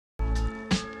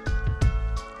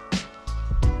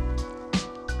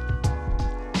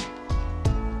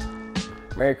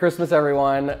Merry Christmas,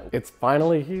 everyone. It's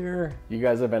finally here. You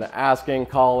guys have been asking,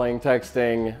 calling,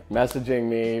 texting, messaging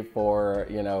me for,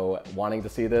 wanting to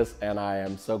see this, and I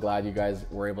am so glad you guys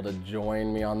were able to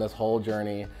join me on this whole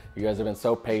journey. You guys have been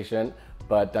so patient,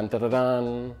 but dun dun dun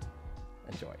dun,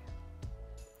 enjoy.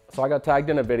 So I got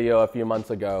tagged in a video a few months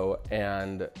ago,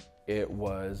 and it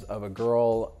was of a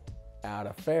girl at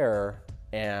a fair,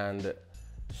 and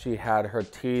she had her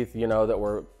teeth, that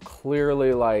were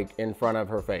clearly like in front of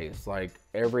her face, like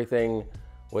everything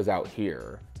was out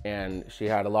here. And she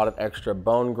had a lot of extra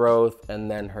bone growth and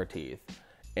then her teeth.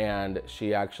 And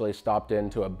she actually stopped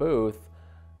into a booth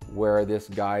where this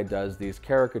guy does these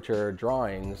caricature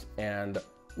drawings. And,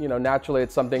 naturally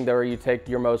it's something where you take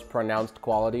your most pronounced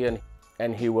quality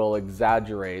and he will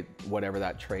exaggerate whatever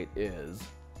that trait is.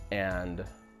 And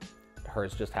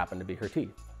hers just happened to be her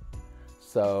teeth.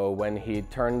 So when he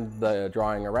turned the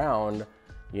drawing around,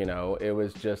 it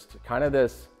was just kind of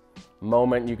this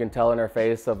moment you can tell in her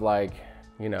face of like,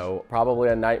 probably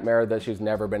a nightmare that she's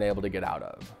never been able to get out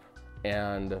of.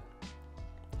 And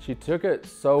she took it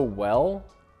so well.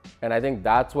 And I think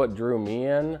that's what drew me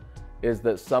in, is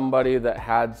that somebody that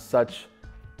had such,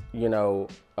 an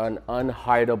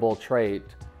unhideable trait,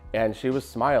 and she was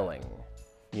smiling,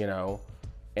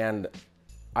 and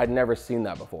I'd never seen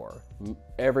that before.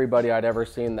 Everybody I'd ever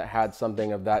seen that had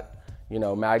something of that,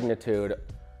 magnitude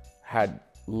had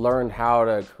learned how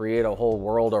to create a whole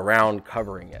world around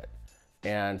covering it.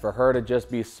 And for her to just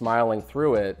be smiling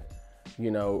through it,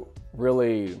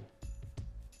 really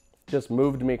just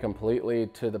moved me completely,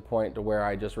 to the point to where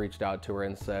I just reached out to her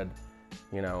and said,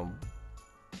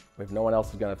 if no one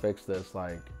else is gonna fix this,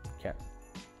 like, can't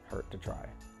hurt to try.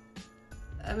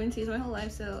 I've been teased my whole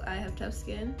life, so I have tough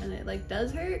skin, and it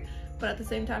does hurt, but at the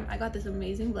same time, I got this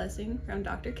amazing blessing from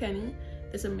Dr. Kenny,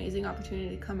 this amazing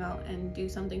opportunity to come out and do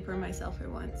something for myself for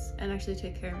once, and actually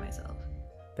take care of myself.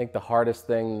 I think the hardest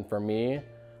thing for me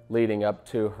leading up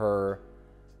to her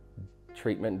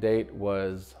treatment date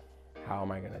was, how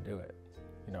am I gonna do it?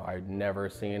 I'd never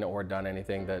seen or done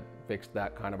anything that fixed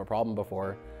that kind of a problem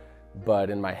before, but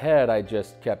in my head, I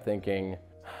just kept thinking,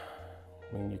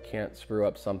 you can't screw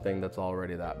up something that's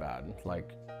already that bad.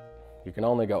 Like, you can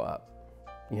only go up,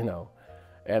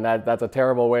 and that's a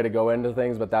terrible way to go into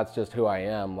things, but that's just who I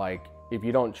am. Like, if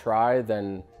you don't try,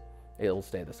 then it'll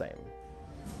stay the same.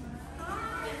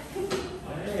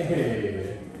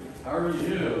 Hey, how are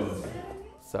you?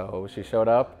 So she showed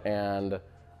up, and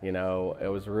it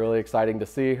was really exciting to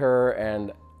see her,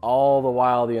 and all the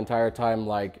while, the entire time,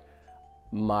 like,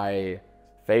 my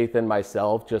faith in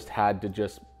myself just had to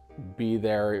just be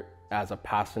there as a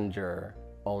passenger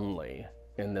only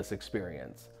in this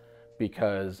experience,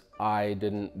 because I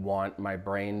didn't want my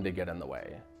brain to get in the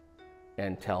way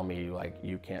and tell me, like,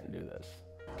 you can't do this.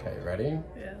 Okay, ready?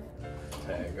 Yeah.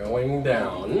 Okay, going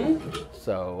down.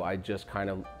 So I just kind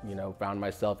of, found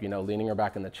myself, leaning her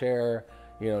back in the chair,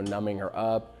 numbing her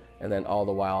up, and then all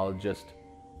the while just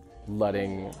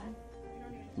letting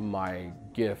my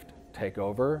gift take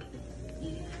over.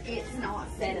 It's not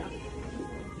set up.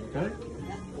 Okay.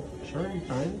 Sure, you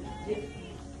fine?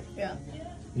 Yeah.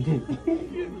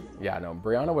 Yeah, no,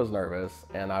 Brianna was nervous,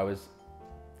 and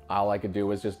all I could do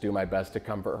was just do my best to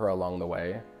comfort her along the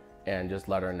way, and just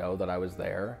let her know that I was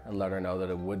there, and let her know that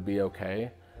it would be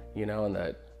okay, and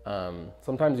that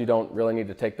sometimes you don't really need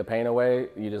to take the pain away.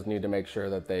 You just need to make sure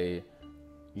that they,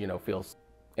 feel.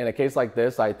 In a case like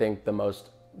this, I think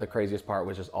the craziest part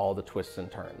was just all the twists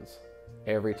and turns.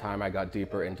 Every time I got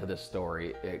deeper into this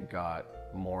story, it got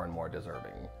more and more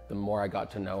deserving. The more I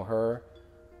got to know her,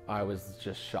 I was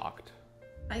just shocked.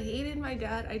 I hated my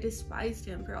dad. I despised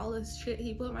him for all this shit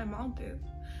he put my mom through.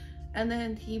 And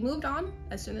then he moved on.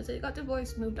 As soon as they got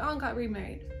divorced, moved on, got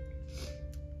remarried.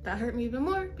 That hurt me even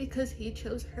more, because he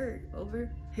chose her over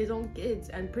his own kids,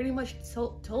 and pretty much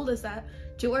told us that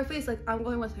to our face, like, I'm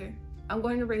going with her. I'm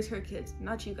going to raise her kids,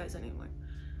 not you guys anymore.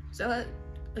 So at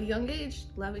a young age,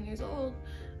 11 years old,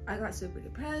 I got super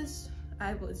depressed.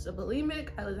 I was a bulimic,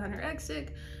 I was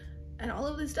anorexic, and all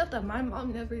of this stuff that my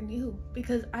mom never knew,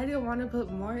 because I didn't want to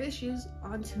put more issues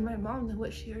onto my mom than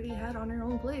what she already had on her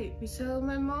own plate. So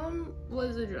my mom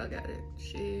was a drug addict.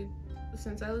 She,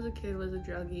 since I was a kid, was a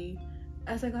druggie.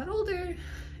 As I got older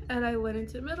and I went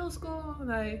into middle school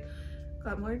and I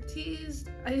got more teased,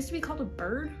 I used to be called a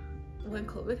bird. When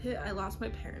COVID hit, I lost my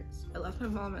parents. I lost my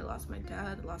mom, I lost my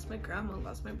dad, I lost my grandma, I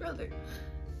lost my brother.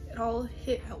 It all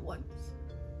hit at once.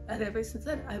 And ever since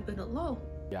then, I've been alone.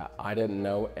 Yeah, I didn't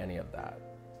know any of that.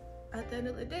 At the end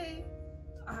of the day,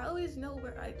 I always know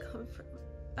where I come from.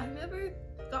 I never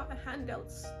got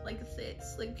handouts like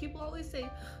People always say,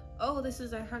 oh, this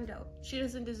is a handout. She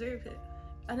doesn't deserve it.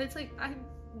 And it's like, I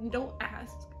don't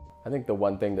ask. I think the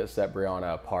one thing that set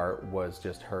Brianna apart was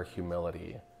just her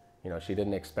humility. You know, she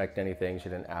didn't expect anything. She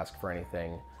didn't ask for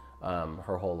anything.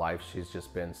 Her whole life, she's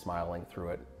just been smiling through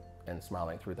it and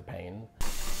smiling through the pain.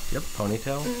 You have a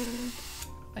ponytail?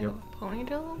 I have a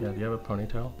ponytail? Yeah, do you have a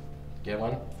ponytail? Get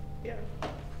one? Yeah.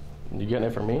 You getting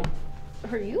it for me?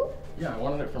 For you? Yeah, I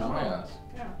wanted it for my ass.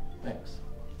 Yeah. Thanks.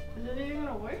 Is it even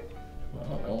gonna work?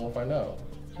 Well, I don't know if I know.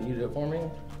 Can you do it for me?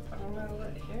 I don't know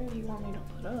what hair you want me to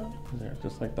put up. There,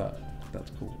 just like that.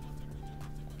 That's cool.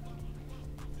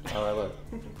 All right, look.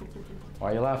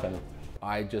 Why are you laughing?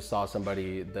 I just saw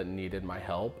somebody that needed my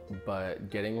help, but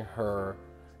getting her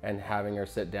and having her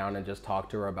sit down and just talk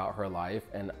to her about her life,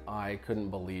 and I couldn't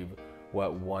believe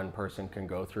what one person can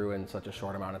go through in such a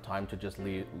short amount of time to just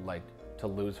leave, like, to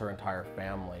lose her entire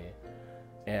family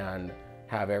and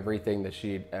have everything that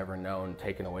she'd ever known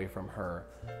taken away from her.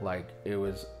 Like, it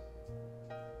was,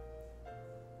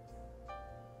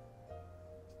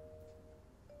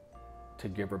 to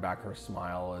give her back her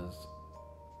smile is,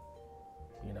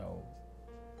 you know,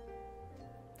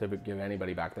 to give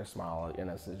anybody back their smile in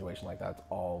a situation like that's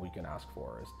all we can ask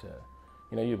for, is to,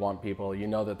 you know, you want people, you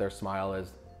know that their smile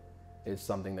is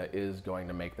something that is going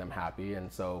to make them happy.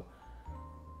 And so,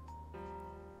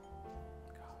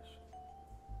 gosh,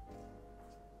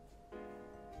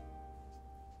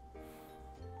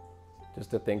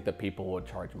 just to think that people would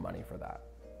charge money for that.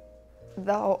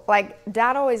 Like,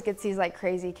 Dad always gets these like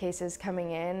crazy cases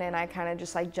coming in, and I kind of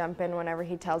just like jump in whenever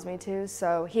he tells me to.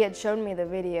 So he had shown me the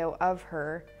video of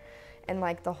her and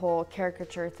like the whole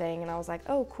caricature thing, and I was like,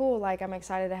 oh cool, like I'm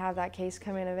excited to have that case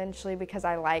come in eventually, because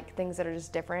I like things that are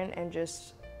just different and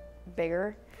just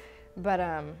bigger. But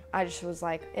I just was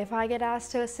like, if I get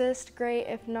asked to assist, great.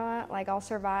 If not, like, I'll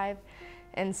survive.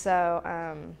 And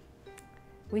so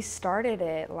we started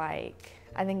it like,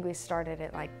 I think we started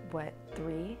at like, what,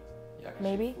 3? Yeah,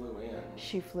 maybe? She flew in.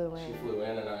 She flew in. She flew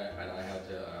in, and I had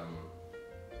to,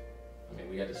 I mean,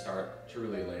 we had to start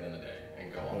truly late in the day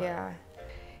and go on. Yeah.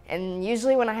 And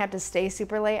usually when I have to stay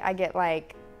super late, I get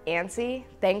like antsy.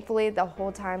 Thankfully, the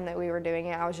whole time that we were doing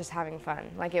it, I was just having fun.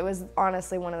 Like, it was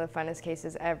honestly one of the funnest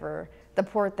cases ever. The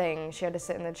poor thing, she had to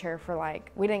sit in the chair for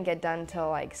like, we didn't get done till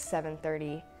like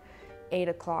 7:30, 8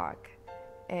 o'clock.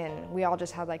 And we all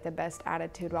just had like the best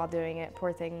attitude while doing it.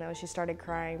 Poor thing though, she started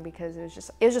crying because it was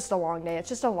just a long day. It's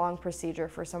just a long procedure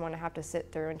for someone to have to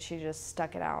sit through, and she just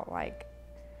stuck it out like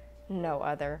no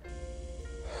other.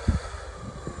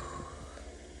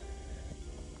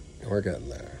 We're getting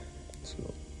there.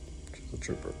 So, she's a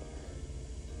trooper.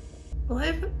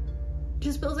 Life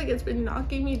just feels like it's been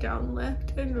knocking me down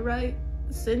left and right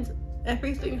since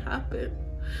everything happened.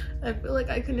 I feel like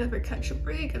I can never catch a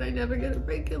break, and I never get a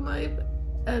break in life.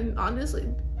 And honestly,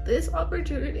 this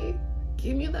opportunity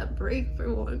gave me that break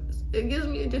for once. It gives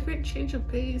me a different change of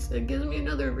pace. It gives me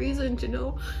another reason to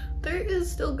know there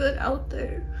is still good out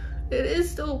there. It is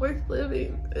still worth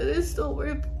living. It is still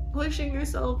worth pushing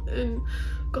yourself and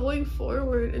going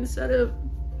forward instead of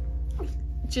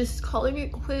just calling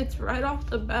it quits right off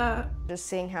the bat. Just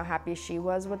seeing how happy she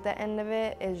was with the end of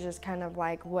it is just kind of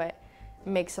like what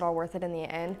makes it all worth it in the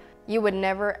end. You would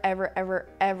never, ever, ever,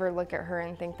 ever look at her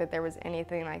and think that there was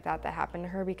anything like that happened to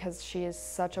her, because she is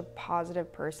such a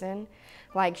positive person.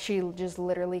 Like, she just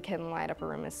literally can light up a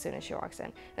room as soon as she walks in.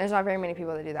 And there's not very many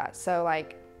people that do that. So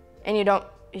like, and you don't,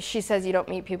 she says you don't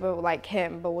meet people like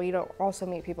him, but we don't also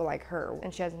meet people like her.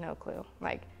 And she has no clue,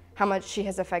 like, how much she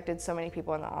has affected so many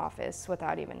people in the office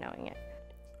without even knowing it.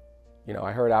 You know,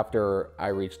 I heard after I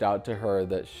reached out to her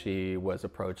that she was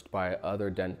approached by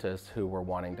other dentists who were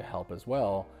wanting to help as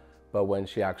well. But when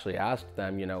she actually asked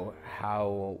them, you know,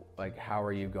 how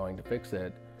are you going to fix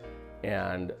it?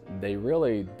 And they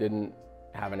really didn't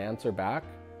have an answer back.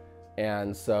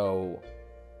 And so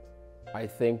I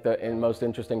think the most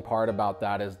interesting part about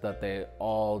that is that they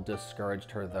all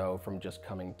discouraged her though from just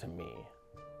coming to me.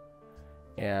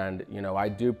 And, you know, I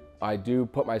do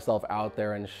put myself out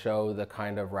there and show the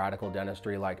kind of radical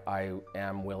dentistry like I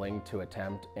am willing to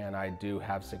attempt, and I do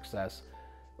have success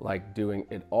like doing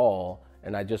it all.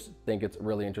 And I just think it's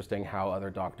really interesting how other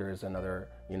doctors and other,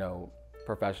 you know,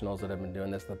 professionals that have been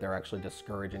doing this, that they're actually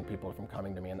discouraging people from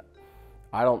coming to me. And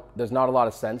there's not a lot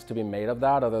of sense to be made of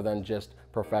that other than just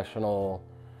professional,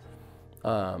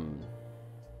 I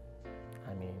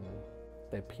mean,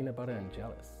 they're peanut butter and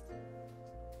jealous.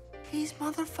 He's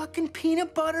motherfucking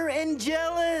peanut butter and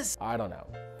jealous. I don't know.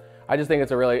 I just think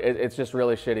it's just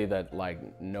really shitty that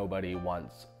like nobody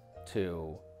wants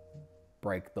to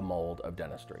break the mold of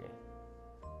dentistry.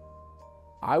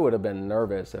 I would have been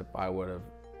nervous if I would have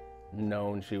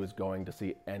known she was going to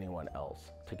see anyone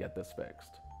else to get this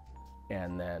fixed.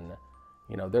 And then,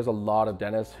 You know, there's a lot of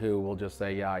dentists who will just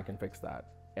say, yeah, I can fix that.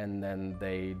 And then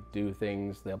they do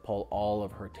things, they'll pull all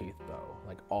of her teeth though,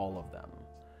 like all of them.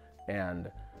 And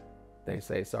they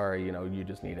say, sorry, you know, you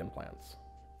just need implants.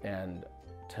 And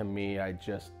to me, I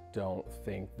just don't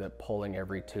think that pulling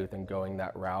every tooth and going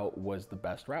that route was the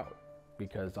best route,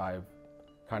 because I've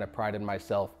kind of prided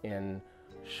myself in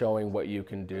showing what you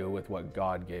can do with what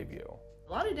God gave you.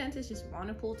 A lot of dentists just want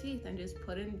to pull teeth and just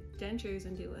put in dentures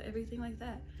and do everything like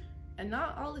that. And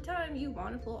not all the time you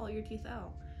want to pull all your teeth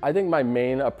out. I think my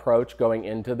main approach going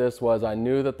into this was I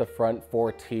knew that the front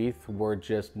 4 teeth were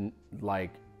just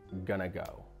like gonna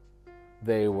go.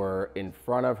 They were in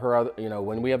front of her, you know,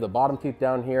 when we have the bottom teeth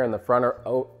down here and the front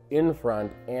are in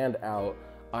front and out,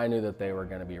 I knew that they were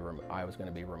gonna be, I was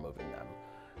gonna be removing them.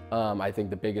 I think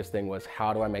the biggest thing was,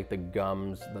 how do I make the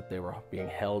gums that they were being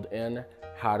held in,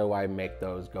 how do I make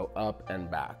those go up and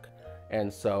back?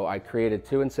 And so I created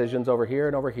 2 incisions over here,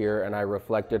 and I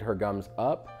reflected her gums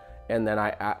up. And then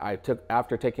I took,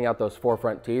 after taking out those 4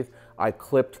 front teeth, I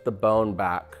clipped the bone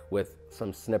back with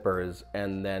some snippers,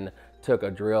 and then took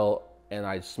a drill and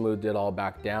I smoothed it all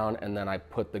back down, and then I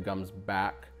put the gums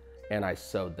back and I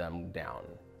sewed them down.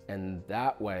 And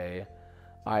that way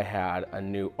I had a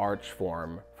new arch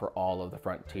form for all of the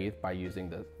front teeth by using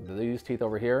these teeth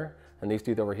over here and these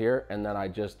teeth over here. And then I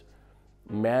just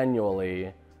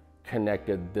manually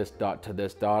connected this dot to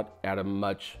this dot at a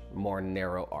much more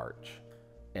narrow arch.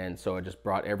 And so it just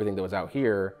brought everything that was out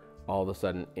here all of a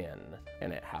sudden in,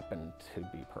 and it happened to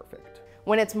be perfect.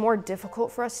 When it's more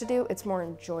difficult for us to do, it's more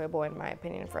enjoyable, in my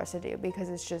opinion, for us to do, because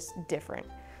it's just different.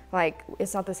 Like,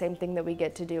 it's not the same thing that we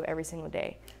get to do every single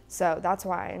day. So that's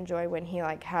why I enjoy when he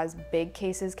like has big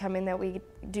cases come in that we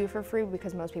do for free,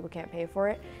 because most people can't pay for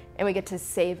it, and we get to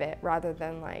save it rather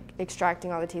than like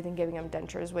extracting all the teeth and giving them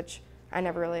dentures, which I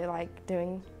never really like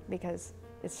doing because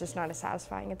it's just not as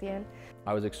satisfying at the end.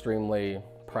 I was extremely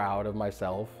proud of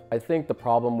myself. I think the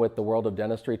problem with the world of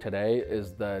dentistry today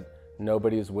is that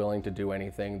nobody's willing to do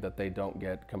anything that they don't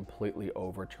get completely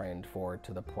overtrained for,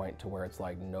 to the point to where it's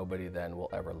like nobody then will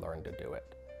ever learn to do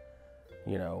it.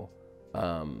 You know,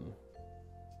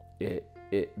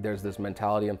 there's this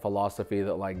mentality and philosophy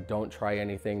that like, don't try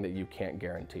anything that you can't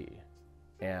guarantee.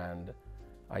 And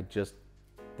I just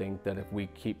think that if we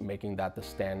keep making that the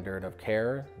standard of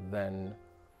care, then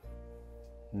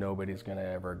nobody's gonna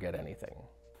ever get anything.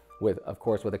 Of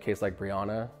course, with a case like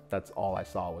Brianna, that's all I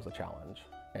saw was a challenge.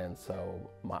 And so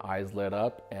my eyes lit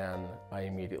up and I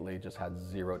immediately just had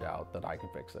zero doubt that I could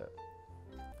fix it.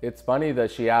 It's funny that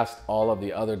she asked all of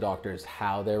the other doctors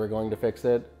how they were going to fix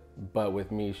it, but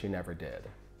with me, she never did.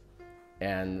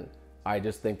 And I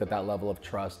just think that that level of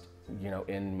trust, you know,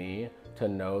 in me, to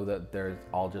know that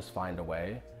I'll just find a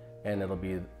way, and it'll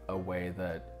be a way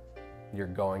that you're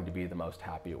going to be the most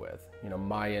happy with. You know,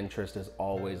 my interest is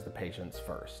always the patients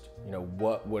first. You know,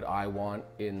 what would I want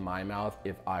in my mouth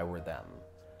if I were them?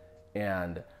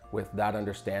 And with that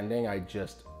understanding,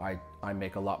 I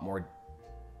make a lot more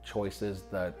choices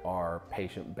that are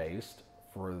patient-based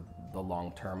for the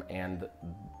long term and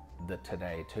the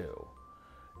today too.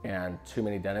 And too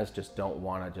many dentists just don't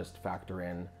want to just factor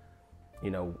in, you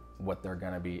know, what they're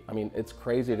gonna be. I mean, it's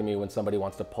crazy to me when somebody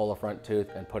wants to pull a front tooth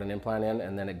and put an implant in,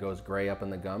 and then it goes gray up in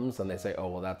the gums, and they say, oh,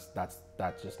 well, that's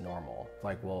just normal. It's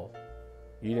like, well,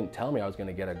 you didn't tell me I was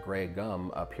gonna get a gray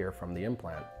gum up here from the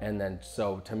implant. And then,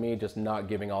 so to me, just not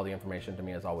giving all the information to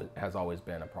me has always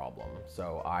been a problem.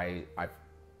 So I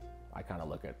kind of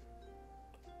look at,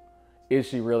 is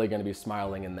she really gonna be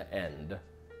smiling in the end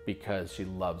because she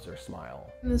loves her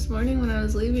smile? This morning when I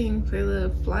was leaving for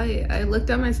the flight, I looked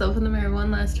at myself in the mirror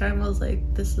one last time. I was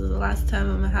like, this is the last time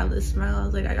I'm gonna have this smile. I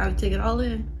was like, I gotta take it all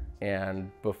in. And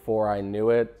before I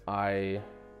knew it, I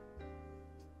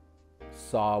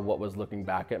saw what was looking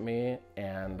back at me,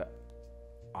 and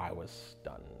I was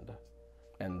stunned.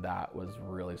 And that was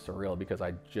really surreal, because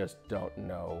I just don't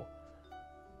know,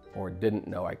 or didn't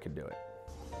know I could do it.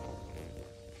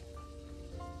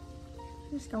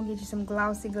 Just gonna get you some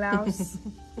glossy glouse.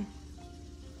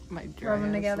 My Rub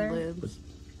them together. Lips.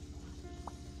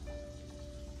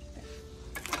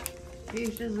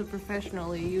 He's just a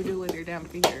professional. You do with your damn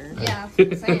finger. Yeah,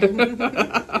 that's what I'm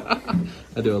saying.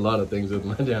 I do a lot of things with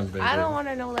my damn finger. I don't want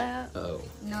to know that. Oh.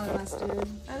 No, the mustard.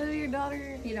 I know your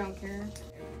daughter. You don't care.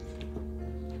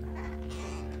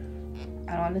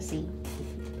 I don't want to see.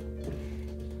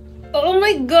 Oh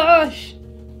my gosh.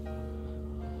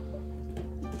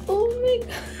 Oh my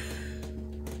god.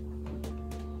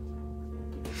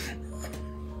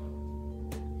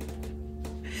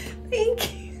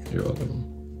 Thank you. You're welcome.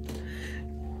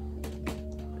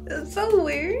 That's so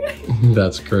weird.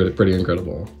 That's pretty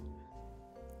incredible.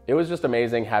 it was just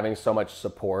amazing having so much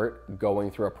support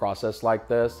going through a process like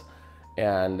this,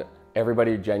 and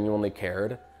everybody genuinely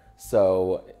cared.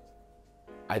 So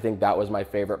I think that was my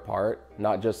favorite part,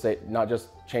 not just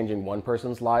changing one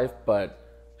person's life, but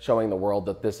showing the world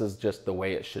that this is just the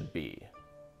way it should be.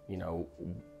 You know,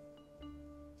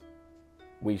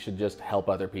 we should just help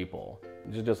other people.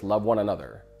 We should just love one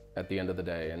another at the end of the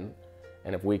day. And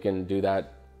if we can do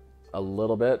that a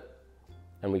little bit,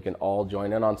 and we can all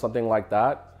join in on something like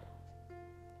that,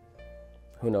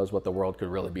 who knows what the world could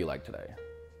really be like today.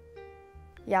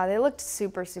 Yeah, they looked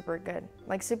super, super good,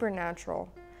 like super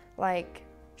natural. Like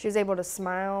she was able to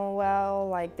smile well,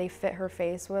 like they fit her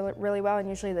face really well, and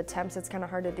usually the temps it's kind of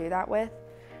hard to do that with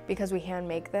because we hand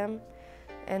make them.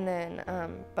 And then,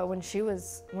 but when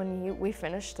we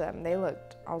finished them, they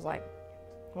looked, I was like,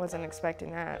 I wasn't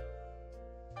expecting that.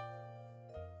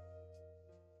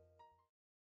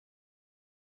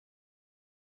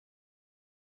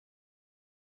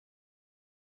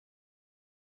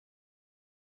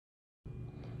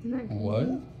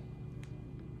 What?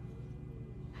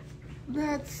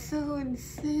 That's so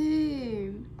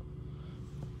insane.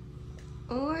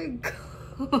 Oh my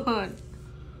god.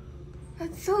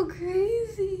 That's so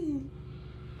crazy.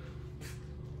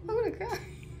 I'm gonna cry.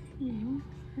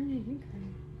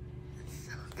 That's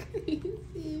so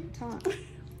crazy.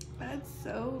 That's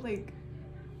so like,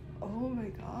 oh my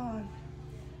god.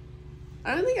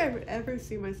 I don't think I've ever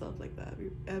seen myself like that,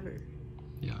 ever.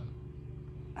 Yeah.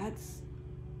 That's,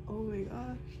 oh my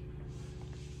gosh.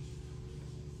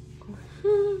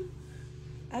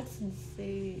 That's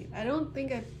insane. I don't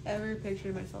think I've ever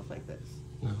pictured myself like this.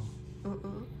 No. Oh my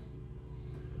god.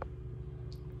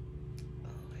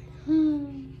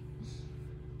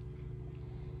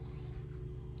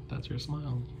 That's your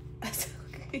smile. That's so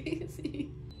crazy.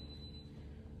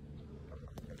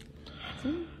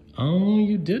 Oh,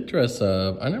 you did dress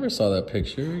up. I never saw that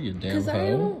picture, you damn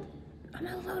hoe. I'm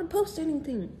not allowed to post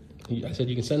anything. I said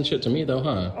you can send shit to me though,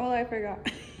 huh? Oh, I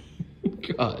forgot.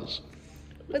 Gosh.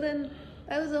 But then,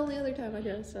 that was the only other time I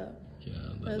dressed up. Yeah,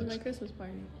 That was my Christmas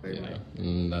party. Or yeah.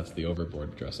 my... That's the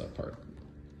overboard dress up part.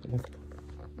 It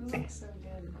looks so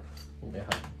good. Yeah.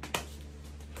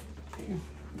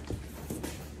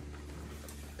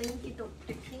 Thank you,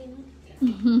 Dr. King.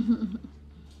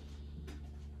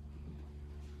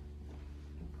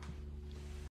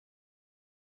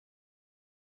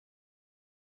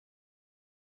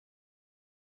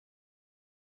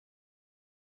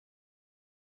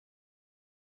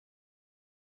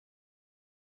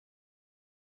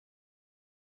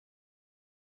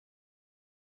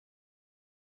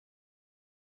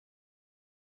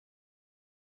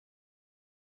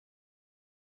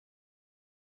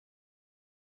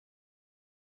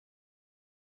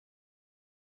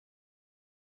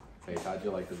 Hey, how'd you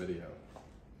like the video?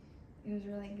 It was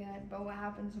really good, but what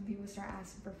happens when people start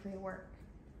asking for free work?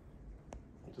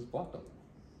 Just block them.